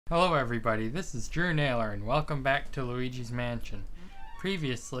Hello everybody, this is Drew Naylor and welcome back to Luigi's Mansion.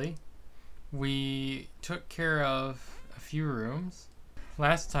 Previously, we took care of a few rooms.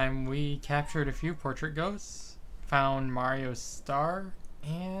 Last time we captured a few portrait ghosts, found Mario's star,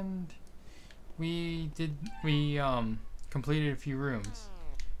 and we completed a few rooms.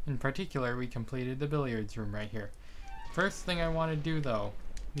 In particular, we completed the billiards room right here. First thing I want to do though,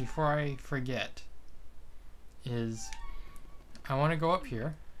 before I forget, is I want to go up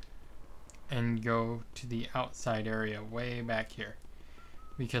here and go to the outside area way back here,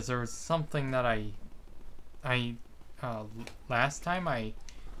 because there was something that last time why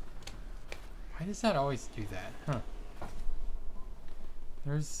does that always do that? Huh.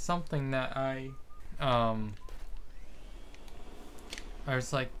 There's something that I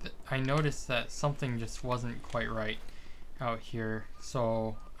was like, I noticed that something just wasn't quite right out here,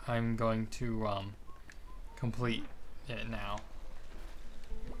 so I'm going to complete it now.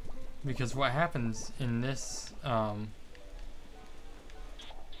 Because what happens in this,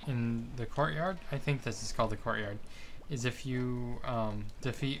 in the courtyard, I think this is called the courtyard, is if you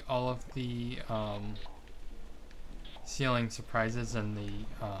defeat all of the ceiling surprises and the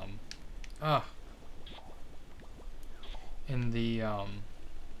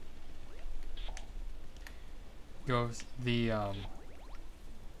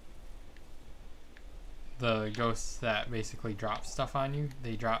ghosts that basically drop stuff on you,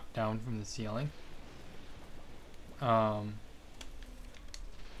 they drop down from the ceiling.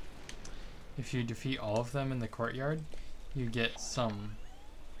 If you defeat all of them in the courtyard, you get some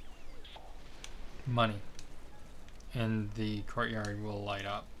money, and the courtyard will light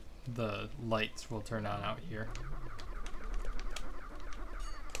up. The lights will turn on out here.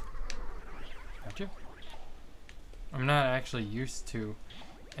 Gotcha. I'm not actually used to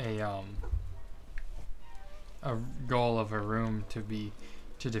a goal of a room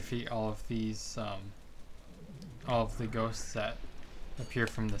to defeat all of these all of the ghosts that appear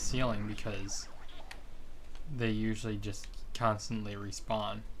from the ceiling, because they usually just constantly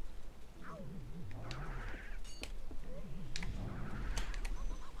respawn.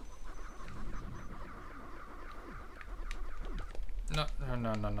 No.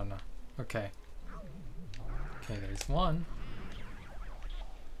 Okay, there's one,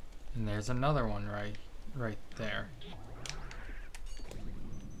 and there's another one right there.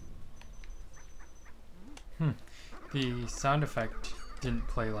 The sound effect didn't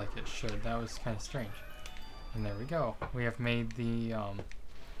play like it should. That was kind of strange. And there we go. We have made the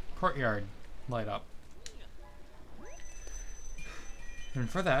courtyard light up. And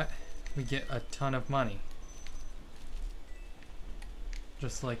for that, we get a ton of money.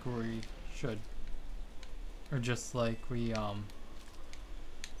 Just like we should. Or just like we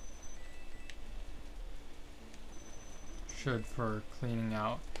should for cleaning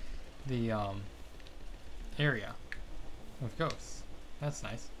out the area with ghosts. That's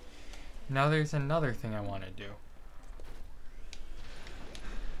nice. Now there's another thing I want to do,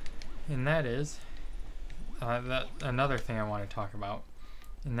 and that is another thing I want to talk about,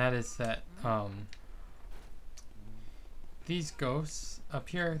 and that is that these ghosts up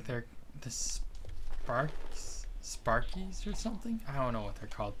here, they're the Sparkies or something. I don't know what they're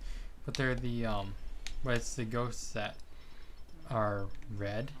called, but they're the but it's the ghosts that are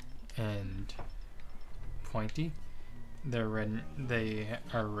red and pointy. They're red. They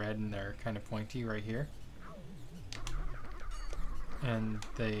are red and they're kind of pointy right here, and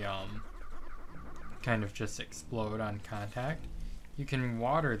they kind of just explode on contact. You can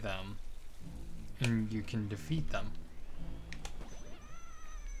water them, and you can defeat them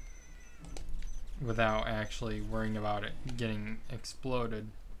without actually worrying about it getting exploded.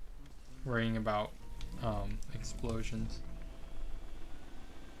 Worrying about explosions.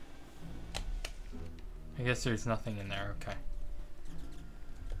 I guess there's nothing in there. Okay.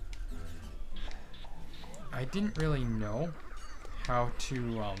 I didn't really know how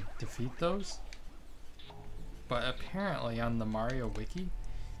to defeat those, but apparently on the Mario Wiki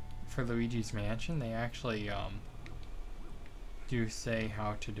for Luigi's Mansion, they actually do say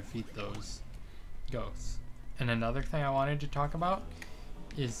how to defeat those ghosts. And another thing I wanted to talk about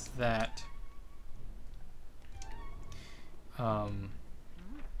is that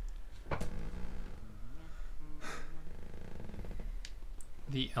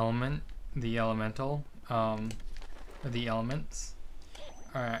the elements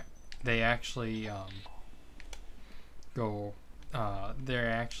are, they actually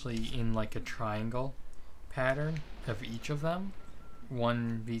they're actually in like a triangle pattern of each of them.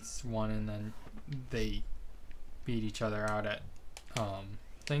 One beats one, and then they beat each other out at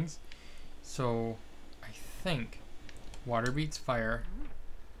things. So I think water beats fire,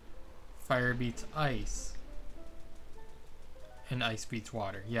 fire beats ice, and ice beats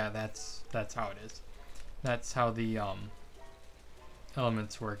water. Yeah, that's how it is. That's how the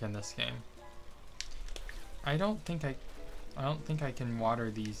elements work in this game. I don't think I can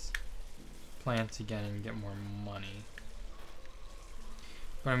water these plants again and get more money.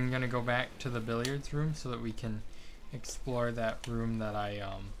 But I'm gonna go back to the billiards room so that we can explore that room that I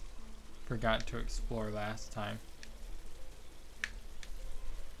forgot to explore last time.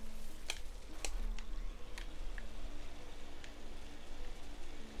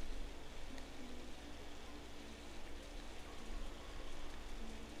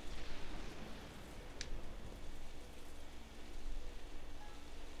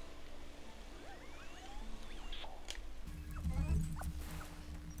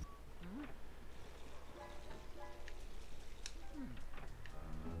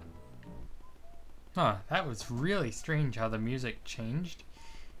 Huh, that was really strange how the music changed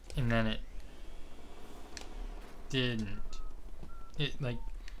and then it didn't. It like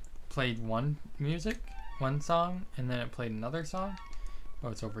played one song, and then it played another song. Oh,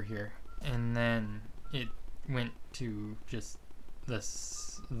 it's over here. And then it went to just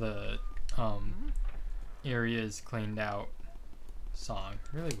the areas cleaned out song.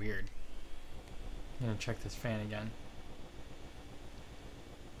 Really weird. I'm gonna check this fan again.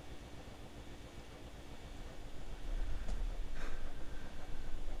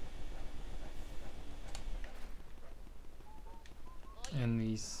 And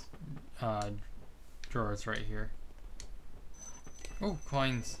these drawers right here. Oh,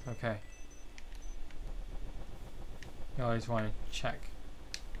 coins. Okay. You always want to check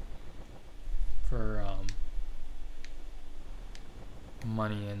for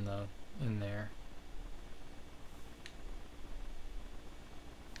money in there.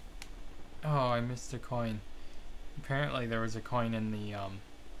 Oh, I missed a coin. Apparently there was a coin in the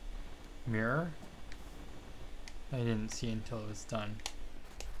mirror. I didn't see until it was done.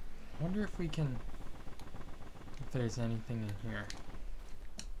 I wonder if there's anything in here.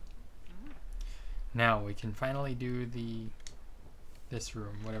 Now we can finally do this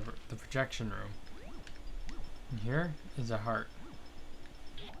room, whatever, the projection room. And here is a heart.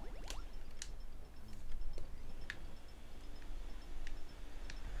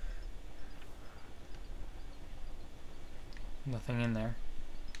 Nothing in there.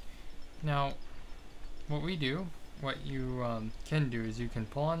 Now, what you can do is you can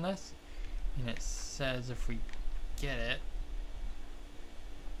pull on this, and it says if we get it,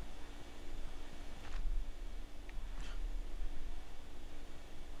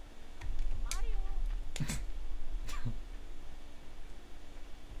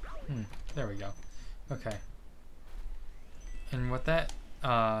 there we go. Okay. And what that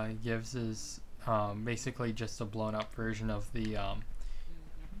gives is basically just a blown up version of the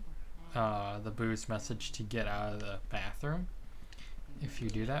boost message to get out of the bathroom if you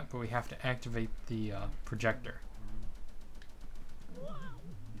do that, but we have to activate the projector.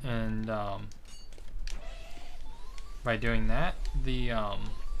 And by doing that, the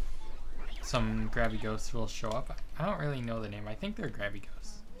some grabby ghosts will show up. I don't really know the name. I think they're grabby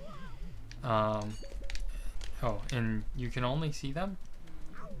ghosts. Oh, and you can only see them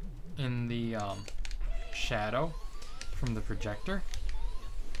in the shadow from the projector,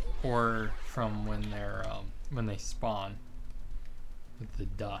 or from when they're when they spawn with the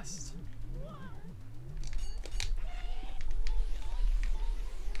dust.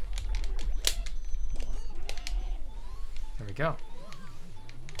 There we go.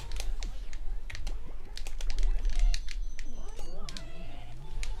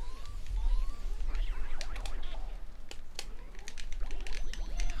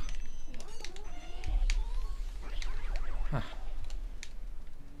 Huh.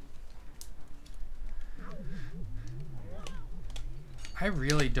 I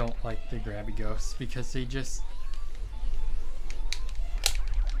really don't like the grabby ghosts because they just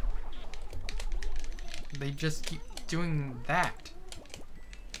keep doing that.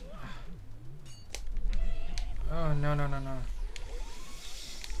 Oh, no, no, no, no.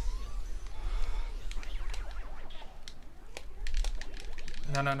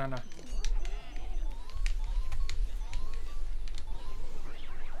 No, no, no, no.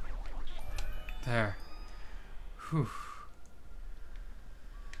 There. Whew.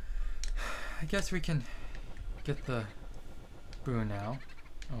 I guess we can get the boo now.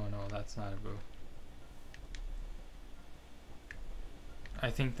 Oh no, that's not a boo.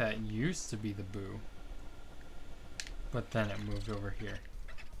 I think that used to be the boo, but then it moved over here.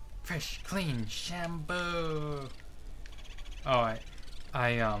 Fresh, clean shampoo. Oh,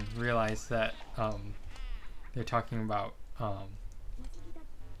 I realized that they're talking about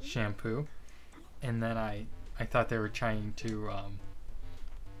shampoo, and then I thought they were trying to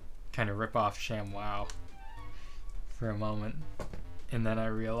kind of rip off ShamWow for a moment, and then I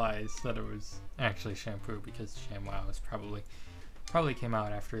realized that it was actually shampoo because ShamWow was probably came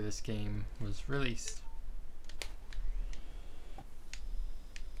out after this game was released.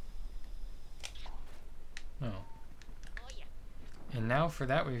 Oh. And now for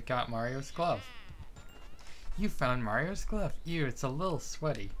that we've got Mario's glove. You found Mario's glove. Ew, it's a little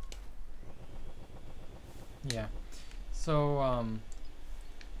sweaty. Yeah. So,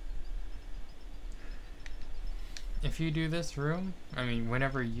 if you do this room, I mean,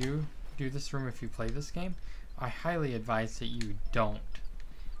 whenever you do this room, if you play this game, I highly advise that you don't,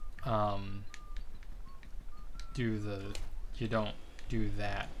 do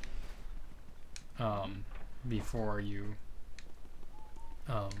that, before you,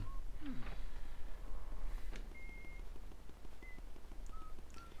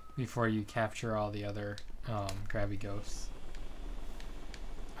 capture all the other, grabby ghosts.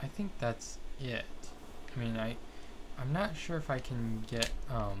 I think that's it. I mean, I'm not sure if I can get,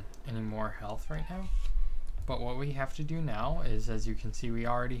 any more health right now, but what we have to do now is, as you can see, we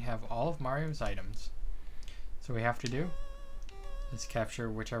already have all of Mario's items. So what we have to do is capture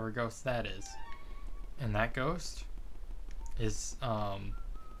whichever ghost that is. And that ghost is,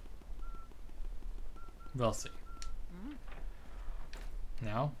 we'll see.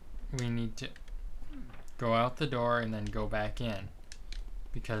 Now, we need to go out the door and then go back in,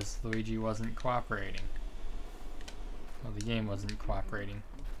 because Luigi wasn't cooperating. Well, the game wasn't cooperating.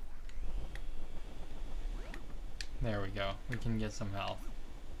 There we go. We can get some health.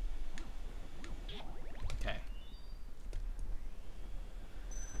 Okay.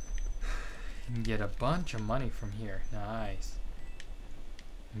 And get a bunch of money from here. Nice.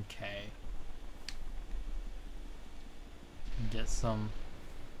 Okay. Get some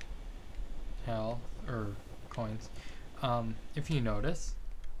health or coins. If you notice,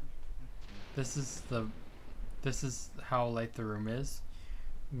 this is how light the room is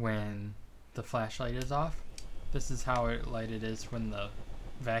when the flashlight is off. This is how light it is when the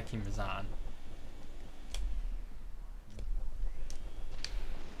vacuum is on.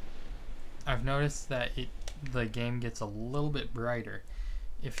 I've noticed that the game gets a little bit brighter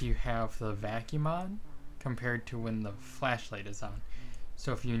if you have the vacuum on compared to when the flashlight is on.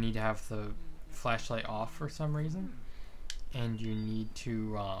 So if you need to have the flashlight off for some reason, and you need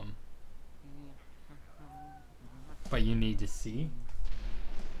to, but you need to see,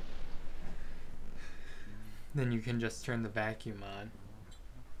 then you can just turn the vacuum on.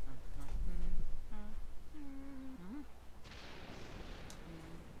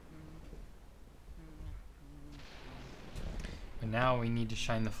 But now we need to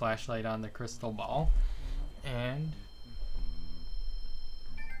shine the flashlight on the crystal ball, and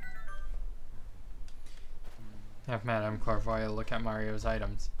have Madame Clairvoyant look at Mario's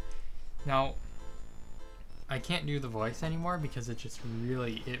items. Now, I can't do the voice anymore because it just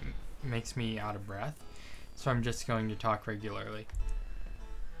really, it makes me out of breath. So I'm just going to talk regularly.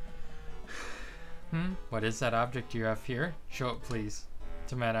 What is that object you have here? Show it, please,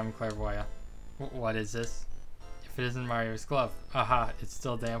 to Madame Clairvoyant. What is this? If it isn't Mario's glove. Aha, it's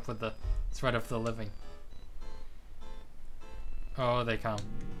still damp with the sweat of the living. Oh, they come.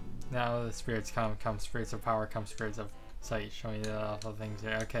 Now the spirits come spirits of power, come spirits of sight, showing the awful things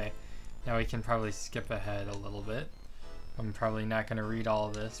here. Okay, now we can probably skip ahead a little bit. I'm probably not going to read all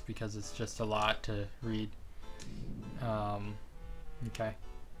of this because it's just a lot to read. Okay.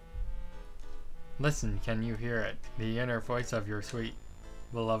 Listen, can you hear it? The inner voice of your sweet,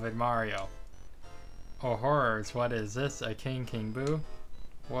 beloved Mario. Oh horrors, what is this? A King Boo?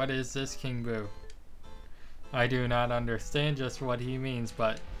 What is this, King Boo? I do not understand just what he means,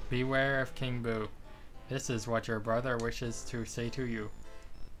 but beware of King Boo. This is what your brother wishes to say to you.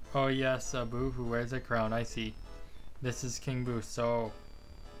 Oh yes, a Boo who wears a crown, I see. This is King Boo, so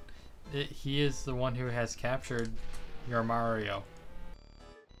he is the one who has captured your Mario.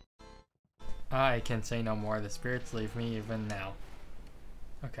 I can say no more, the spirits leave me even now.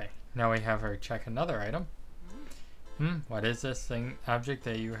 Okay, now we have her check another item. What is this object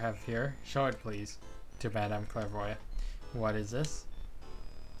that you have here? Show it, please, to Madame Clairvoyant. What is this?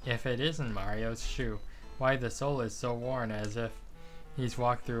 If it isn't Mario's shoe, why the sole is so worn as if he's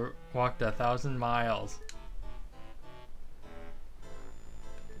walked 1,000 miles.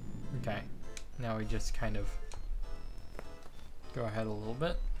 Okay, now we just kind of go ahead a little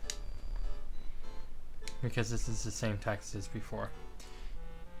bit, because this is the same text as before.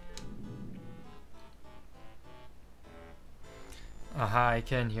 Aha, I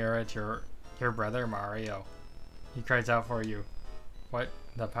can hear it, your brother Mario. He cries out for you. what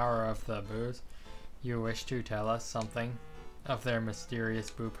the power of the boos? You wish to tell us something of their mysterious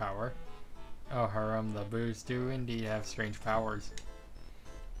boo power? Oh Hiram, the boos do indeed have strange powers.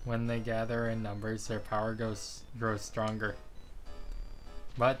 When they gather in numbers, their power grows stronger.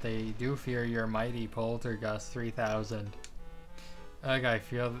 But they do fear your mighty Poltergust 3000. Ugh, I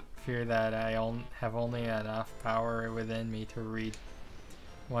fear that I have only enough power within me to read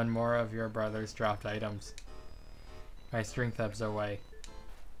one more of your brother's dropped items. My strength ebbs away.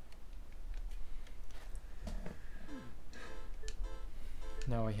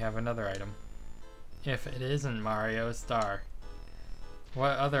 Now we have another item. If it isn't Mario's star.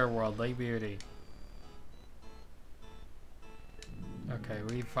 What otherworldly beauty. Okay,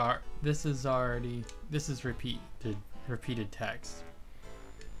 this is repeated text.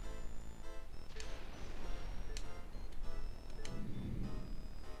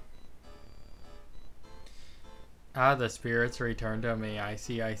 Ah, the spirits return to me. I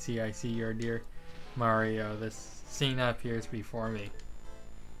see your dear Mario. This scene appears before me.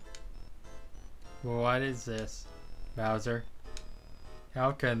 What is this, Bowser?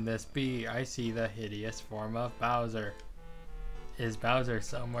 How can this be? I see the hideous form of Bowser. Is Bowser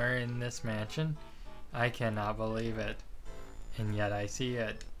somewhere in this mansion? I cannot believe it. And yet I see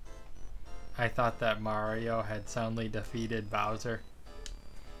it. I thought that Mario had soundly defeated Bowser.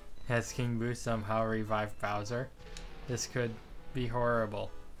 Has King Boo somehow revived Bowser? This could be horrible.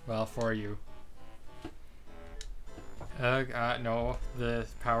 Well, for you. No, the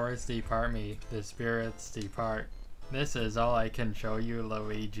powers depart me, the spirits depart. This is all I can show you,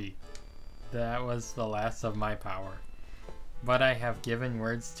 Luigi. That was the last of my power. But I have given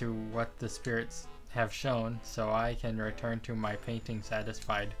words to what the spirits have shown, so I can return to my painting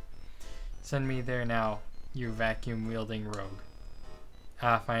satisfied. Send me there now, you vacuum-wielding rogue.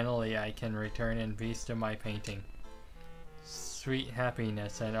 Ah, finally I can return in peace to my painting. Sweet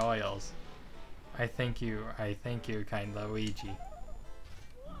happiness and oils. I thank you, kind Luigi.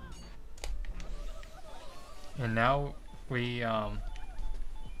 And now we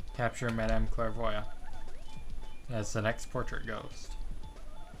capture Madame Clairvoyant as the next portrait ghost.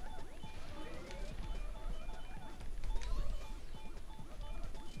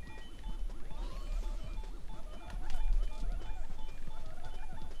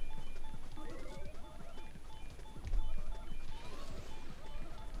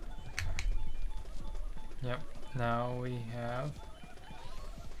 Yep, now we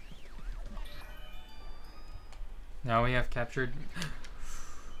have captured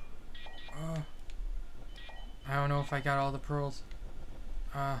I don't know if I got all the pearls.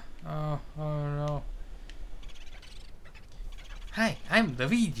 Oh no. Hi, I'm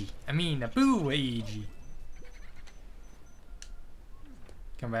Luigi. Luigi.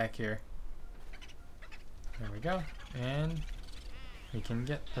 Come back here. There we go. And we can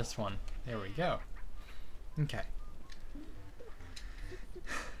get this one. There we go. Okay.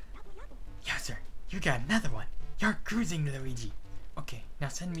 Yes, sir. You got another one. You're cruising, Luigi. Okay, now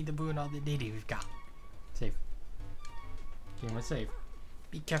send me the boo and all the data we've got. Save. Game was saved.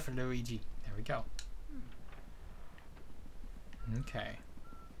 Be careful, Luigi. There we go. Okay.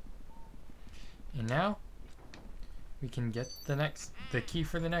 And now we can get the key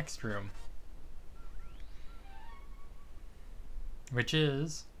for the next room, which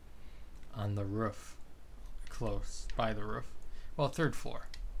is on the roof, close by the roof. Well, third floor.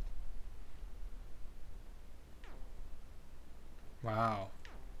 Wow.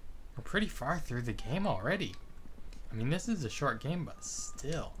 We're pretty far through the game already. I mean, this is a short game, but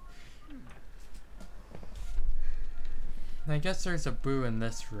still. I guess there's a boo in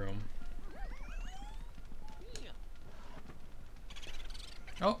this room.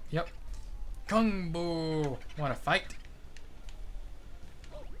 Oh, yep. Kung Boo! Wanna fight?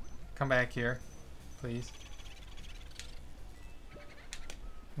 Come back here, please.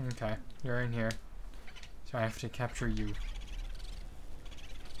 Okay, you're in here. So I have to capture you.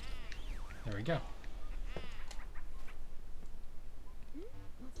 There we go.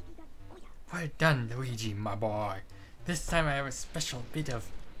 Well done, Luigi, my boy. This time I have a special bit of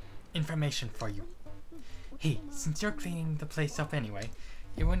information for you. Hey, since you're cleaning the place up anyway,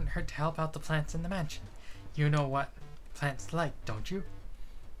 it wouldn't hurt to help out the plants in the mansion. You know what plants like, don't you?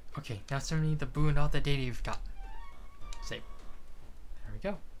 Okay, now send me the boo and all the data you've got. Save. There we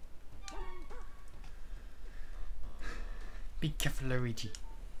go. Be careful, Luigi.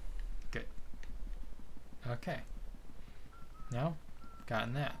 Good. Okay. Now,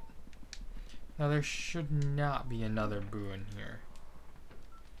 gotten that. Now there should not be another boo in here.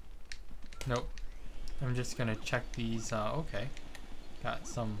 Nope. I'm just gonna check these. Okay. Got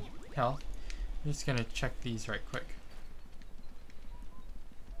some health. I'm just gonna check these right quick.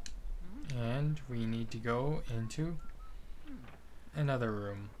 and we need to go into another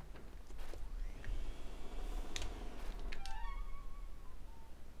room.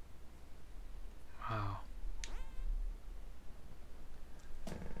 Wow.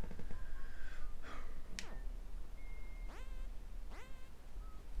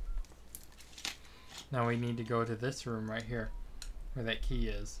 Now we need to go to this room right here, where that key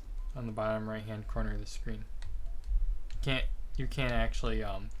is, on the bottom right hand corner of the screen. You can't actually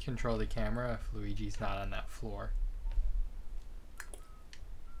control the camera if Luigi's not on that floor.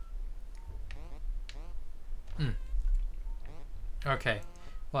 Okay,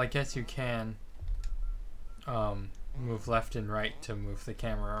 well I guess you can move left and right to move the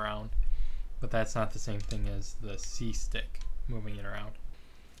camera around, but that's not the same thing as the C stick moving it around.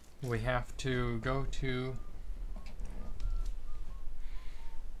 We have to go to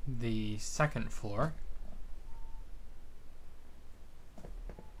the second floor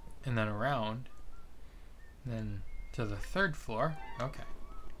and then around, then to the third floor. Okay.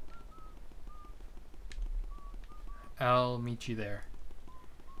 I'll meet you there.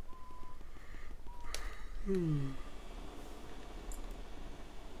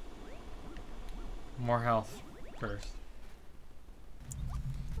 More health first.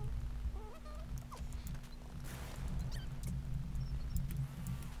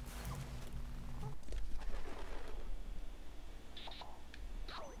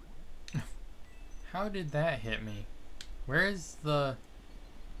 How did that hit me? Where is the...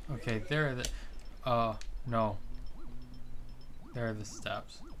 Okay, there are the... no. There are the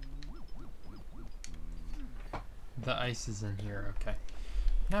steps. The ice is in here, okay.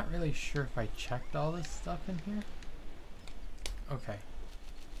 Not really sure if I checked all this stuff in here. Okay.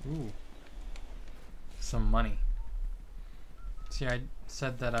 Ooh. Some money. See, I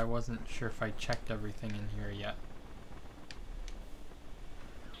said that I wasn't sure if I checked everything in here yet.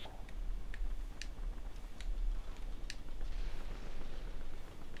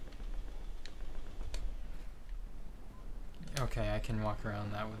 Okay, I can walk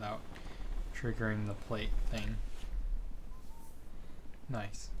around that without triggering the plate thing.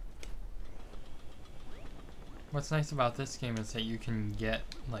 Nice. What's nice about this game is that you can get,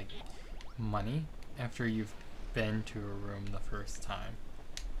 like, money after you've been to a room the first time.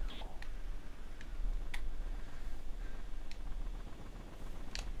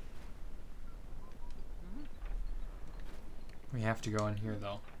 We have to go in here,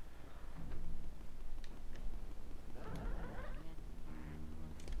 though.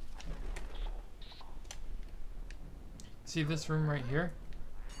 See this room right here?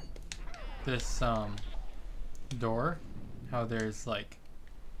 This door, how there's like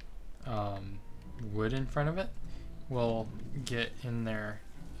wood in front of it. We'll get in there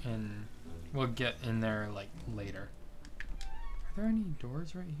like later. Are there any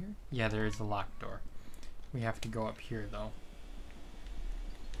doors right here? Yeah, there is a locked door. We have to go up here though.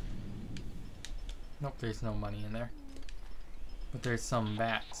 Nope, there's no money in there. But there's some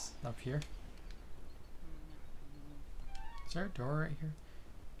bats up here. Is there a door right here?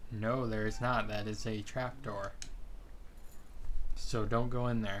 No, there is not. That is a trap door. So don't go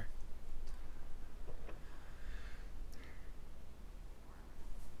in there.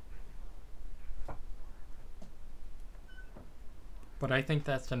 But I think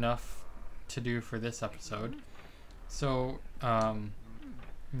that's enough to do for this episode. So, I'm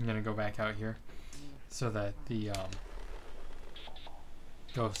gonna go back out here so that the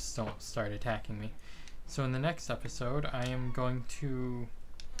ghosts don't start attacking me. So in the next episode, I am going to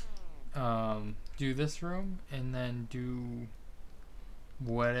do this room and then do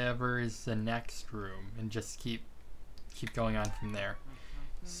whatever is the next room and just keep going on from there.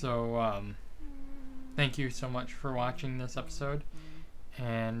 So thank you so much for watching this episode,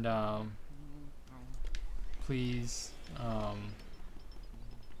 and please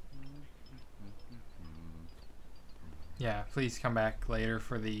please come back later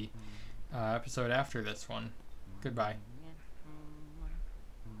for the episode after this one. Goodbye.